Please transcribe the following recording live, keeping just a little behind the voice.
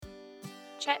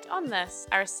Chat on This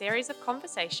are a series of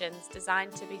conversations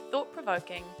designed to be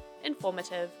thought-provoking,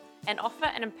 informative, and offer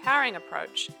an empowering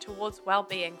approach towards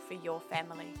well-being for your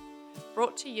family.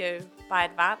 Brought to you by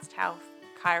Advanced Health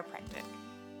Chiropractic.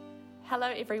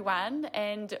 Hello everyone,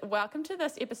 and welcome to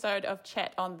this episode of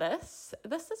Chat on This.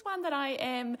 This is one that I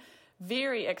am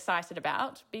very excited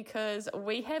about because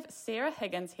we have Sarah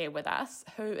Higgins here with us,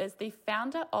 who is the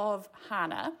founder of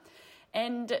Hana.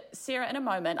 And Sarah, in a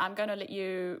moment, I'm going to let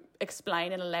you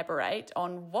explain and elaborate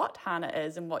on what Hana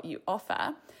is and what you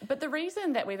offer. But the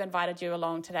reason that we've invited you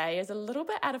along today is a little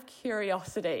bit out of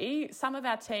curiosity. Some of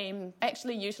our team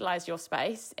actually utilise your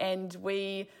space and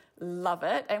we love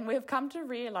it. And we've come to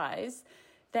realise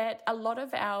that a lot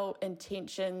of our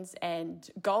intentions and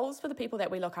goals for the people that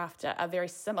we look after are very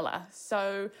similar.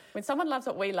 So when someone loves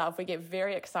what we love, we get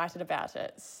very excited about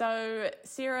it. So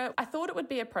Sarah, I thought it would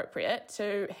be appropriate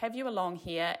to have you along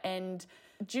here, and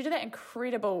due to that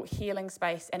incredible healing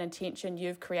space and intention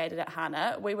you've created at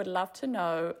Hana, we would love to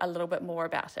know a little bit more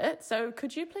about it. So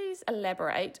could you please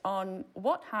elaborate on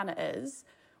what Hana is,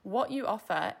 what you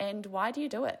offer, and why do you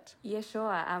do it? Yeah, sure.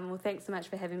 Well, thanks so much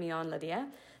for having me on, Lydia.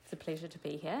 It's a pleasure to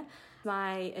be here.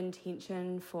 My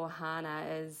intention for Hana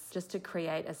is just to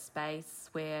create a space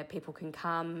where people can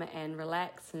come and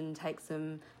relax and take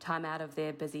some time out of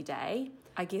their busy day.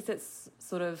 I guess it's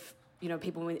sort of,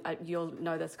 people, you'll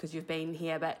know this because you've been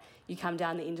here, but you come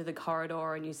down the end of the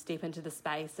corridor and you step into the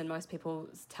space, and most people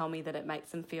tell me that it makes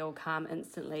them feel calm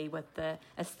instantly with the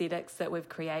aesthetics that we've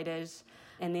created.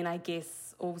 And then I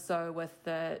guess also with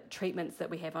the treatments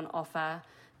that we have on offer,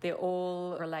 they're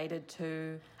all related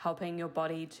to helping your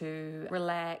body to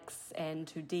relax and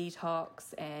to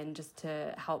detox and just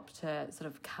to help to sort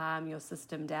of calm your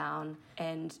system down,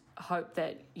 and hope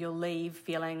that you'll leave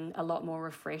feeling a lot more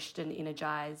refreshed and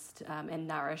energised and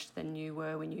nourished than you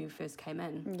were when you first came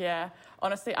in. Yeah,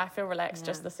 honestly, I feel relaxed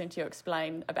just listening to you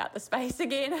explain about the space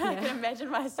again. I can imagine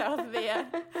myself there.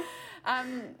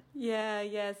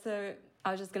 So I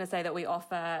was just going to say that we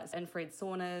offer infrared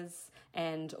saunas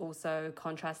and also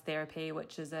contrast therapy,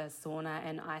 which is a sauna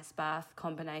and ice bath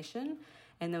combination.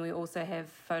 And then we also have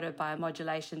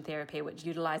photobiomodulation therapy, which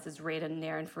utilises red and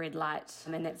near-infrared light,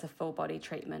 and that's a full body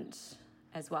treatment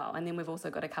as well. And then we've also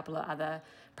got a couple of other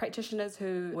practitioners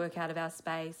who work out of our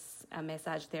space, a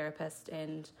massage therapist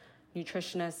and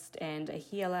nutritionist and a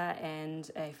healer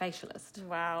and a facialist.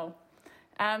 Wow.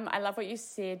 I love what you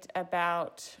said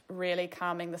about really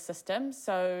calming the system.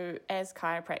 So as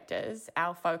chiropractors,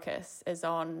 our focus is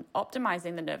on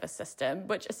optimizing the nervous system,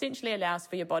 which essentially allows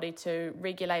for your body to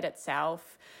regulate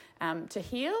itself, to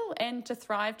heal and to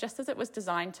thrive just as it was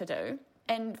designed to do.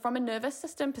 And from a nervous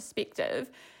system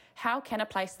perspective, how can a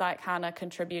place like Hana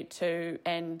contribute to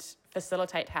and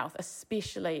facilitate health,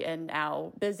 especially in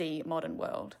our busy modern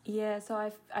world? Yeah, so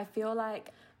I feel like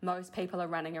most people are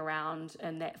running around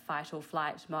in that fight or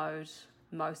flight mode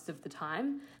most of the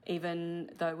time, even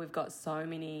though we've got so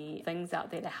many things out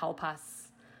there to help us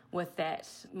with that.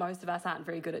 Most of us aren't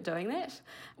very good at doing that.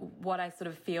 What I sort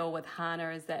of feel with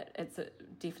Hana is that it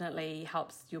definitely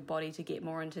helps your body to get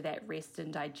more into that rest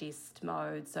and digest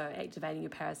mode, so activating your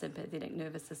parasympathetic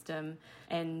nervous system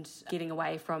and getting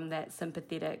away from that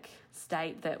sympathetic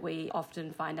state that we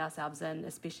often find ourselves in,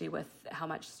 especially with how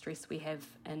much stress we have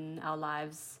in our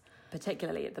lives,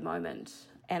 particularly at the moment.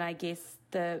 And I guess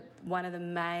one of the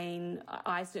main,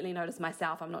 I certainly noticed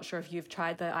myself, I'm not sure if you've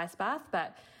tried the ice bath,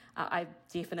 but I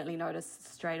definitely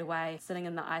noticed straight away sitting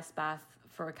in the ice bath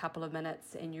for a couple of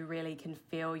minutes and you really can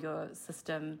feel your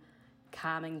system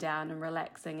calming down and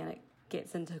relaxing, and it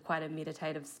gets into quite a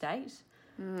meditative state.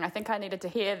 I think I needed to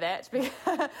hear that.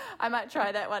 I might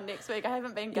try that one next week. I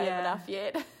haven't been game enough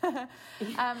yet.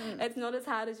 It's not as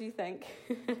hard as you think.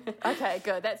 Okay,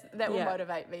 good. That will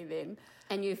motivate me then.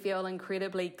 And you feel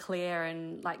incredibly clear,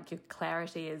 and like your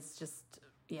clarity is just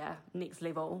next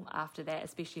level after that,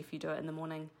 especially if you do it in the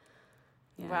morning.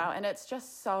 Yeah. Wow, and it's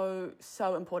just so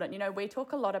important. We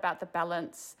talk a lot about the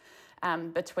balance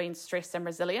between stress and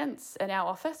resilience in our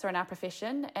office or in our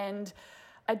profession, and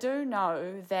I do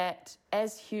know that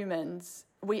as humans,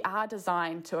 we are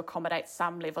designed to accommodate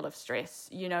some level of stress.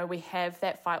 We have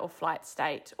that fight or flight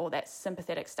state or that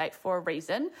sympathetic state for a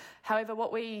reason. However,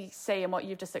 what we see and what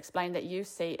you've just explained that you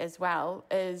see as well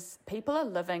is people are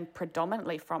living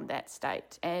predominantly from that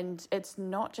state. And it's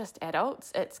not just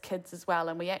adults, it's kids as well.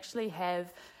 And we actually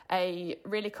have a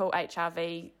really cool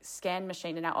HRV scan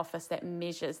machine in our office that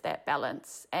measures that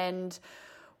balance. And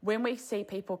when we see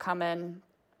people come in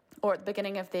or at the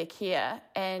beginning of their care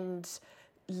and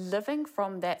living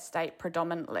from that state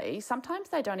predominantly, sometimes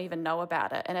they don't even know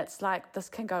about it. And it's like this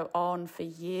can go on for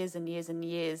years and years and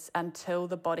years until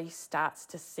the body starts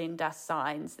to send us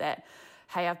signs that,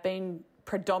 hey, I've been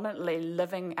predominantly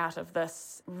living out of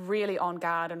this really on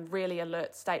guard and really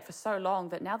alert state for so long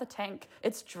that now the tank,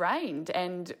 it's drained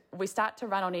and we start to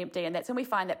run on empty. And that's when we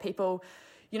find that people,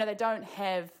 they don't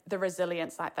have the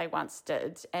resilience like they once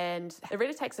did. And it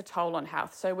really takes a toll on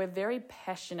health. So we're very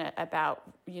passionate about,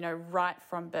 right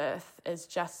from birth is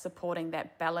just supporting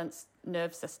that balanced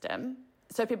nerve system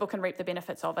so people can reap the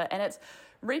benefits of it. And it's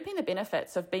reaping the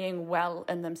benefits of being well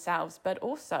in themselves. But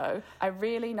also, I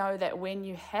really know that when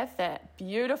you have that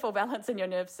beautiful balance in your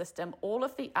nerve system, all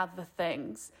of the other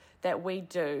things that we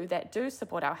do that do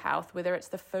support our health, whether it's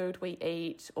the food we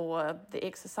eat or the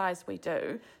exercise we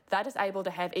do, that is able to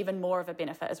have even more of a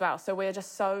benefit as well. So we're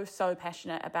just so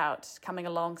passionate about coming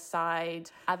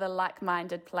alongside other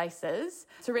like-minded places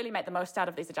to really make the most out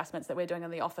of these adjustments that we're doing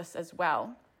in the office as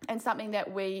well. And something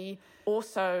that we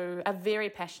also are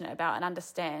very passionate about and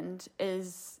understand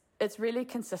is it's really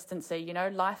consistency.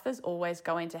 Life is always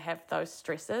going to have those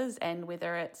stresses, and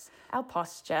whether it's our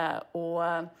posture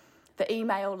or the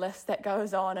email list that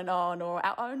goes on, or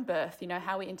our own birth,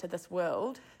 how we enter this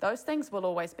world, those things will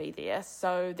always be there.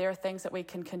 So there are things that we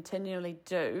can continually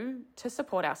do to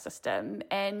support our system.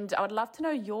 And I would love to know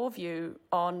your view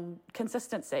on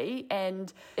consistency,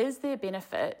 and is there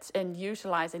benefit in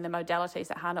utilising the modalities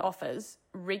that Hana offers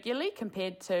regularly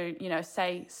compared to,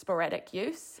 say, sporadic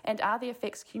use? And are the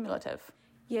effects cumulative?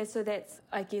 Yeah, so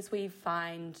I guess we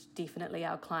find definitely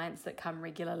our clients that come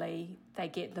regularly, they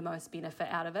get the most benefit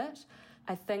out of it.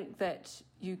 I think that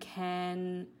you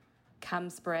can come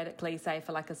sporadically, say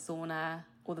for like a sauna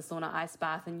or the sauna ice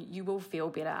bath, and you will feel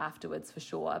better afterwards for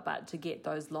sure. But to get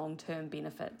those long-term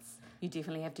benefits, you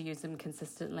definitely have to use them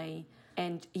consistently.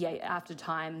 And yeah, after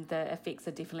time, the effects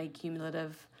are definitely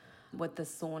cumulative with the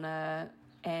sauna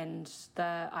and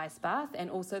the ice bath,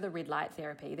 and also the red light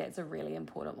therapy. That's a really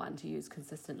important one to use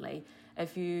consistently.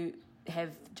 If you have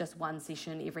just one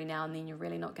session every now and then, you're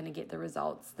really not going to get the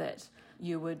results that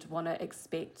you would want to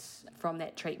expect from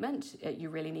that treatment. You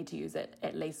really need to use it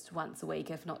at least once a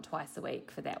week, if not twice a week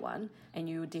for that one. And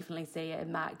you will definitely see a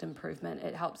marked improvement.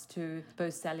 It helps to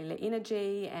boost cellular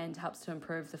energy and helps to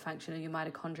improve the function of your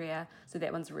mitochondria. So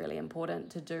that one's really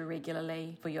important to do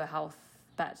regularly for your health.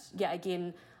 But yeah,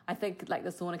 again, I think like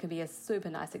the sauna can be a super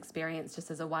nice experience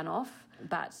just as a one-off,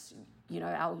 but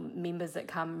our members that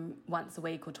come once a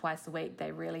week or twice a week,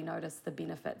 they really notice the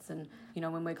benefits. And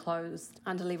when we're closed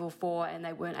under level 4 and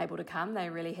they weren't able to come, they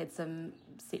really had some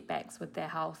setbacks with their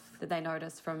health that they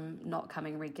noticed from not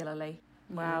coming regularly.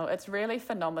 Wow, it's really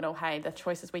phenomenal, hey, the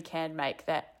choices we can make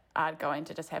that are going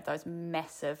to just have those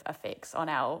massive effects on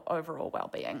our overall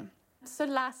well-being. So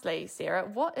lastly, Sarah,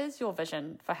 what is your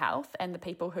vision for health and the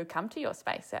people who come to your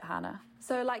space at Hana?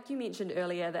 So like you mentioned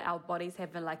earlier, that our bodies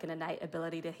have an innate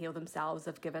ability to heal themselves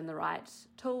if given the right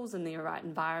tools and the right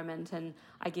environment. And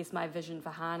I guess my vision for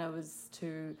Hana was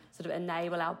to sort of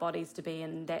enable our bodies to be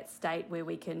in that state where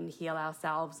we can heal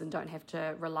ourselves and don't have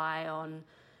to rely on,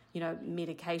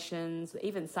 medications,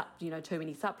 even too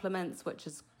many supplements, which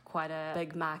is quite a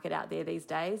big market out there these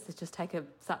days. Just take a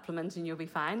supplement and you'll be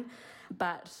fine.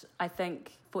 But I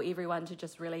think for everyone to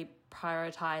just really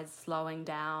prioritise slowing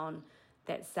down,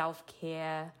 that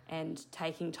self-care and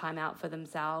taking time out for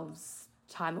themselves,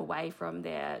 time away from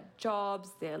their jobs,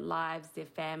 their lives, their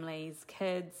families,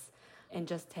 kids, and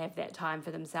just have that time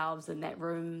for themselves in that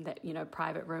room, that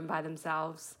private room by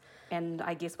themselves. And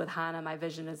I guess with Hana, my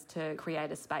vision is to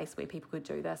create a space where people could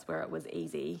do this, where it was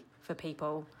easy for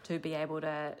people to be able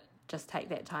to just take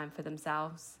that time for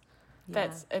themselves. Yeah.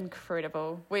 That's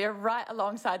incredible. We are right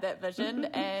alongside that vision,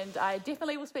 and I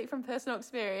definitely will speak from personal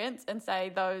experience and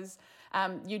say those,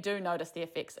 you do notice the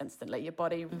effects instantly. Your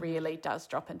body really does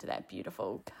drop into that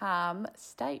beautiful, calm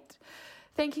state.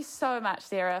 Thank you so much,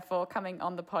 Sarah, for coming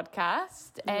on the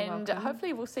podcast. You're welcome.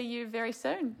 Hopefully we'll see you very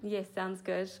soon. Yes, sounds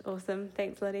good. Awesome.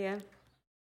 Thanks, Lydia.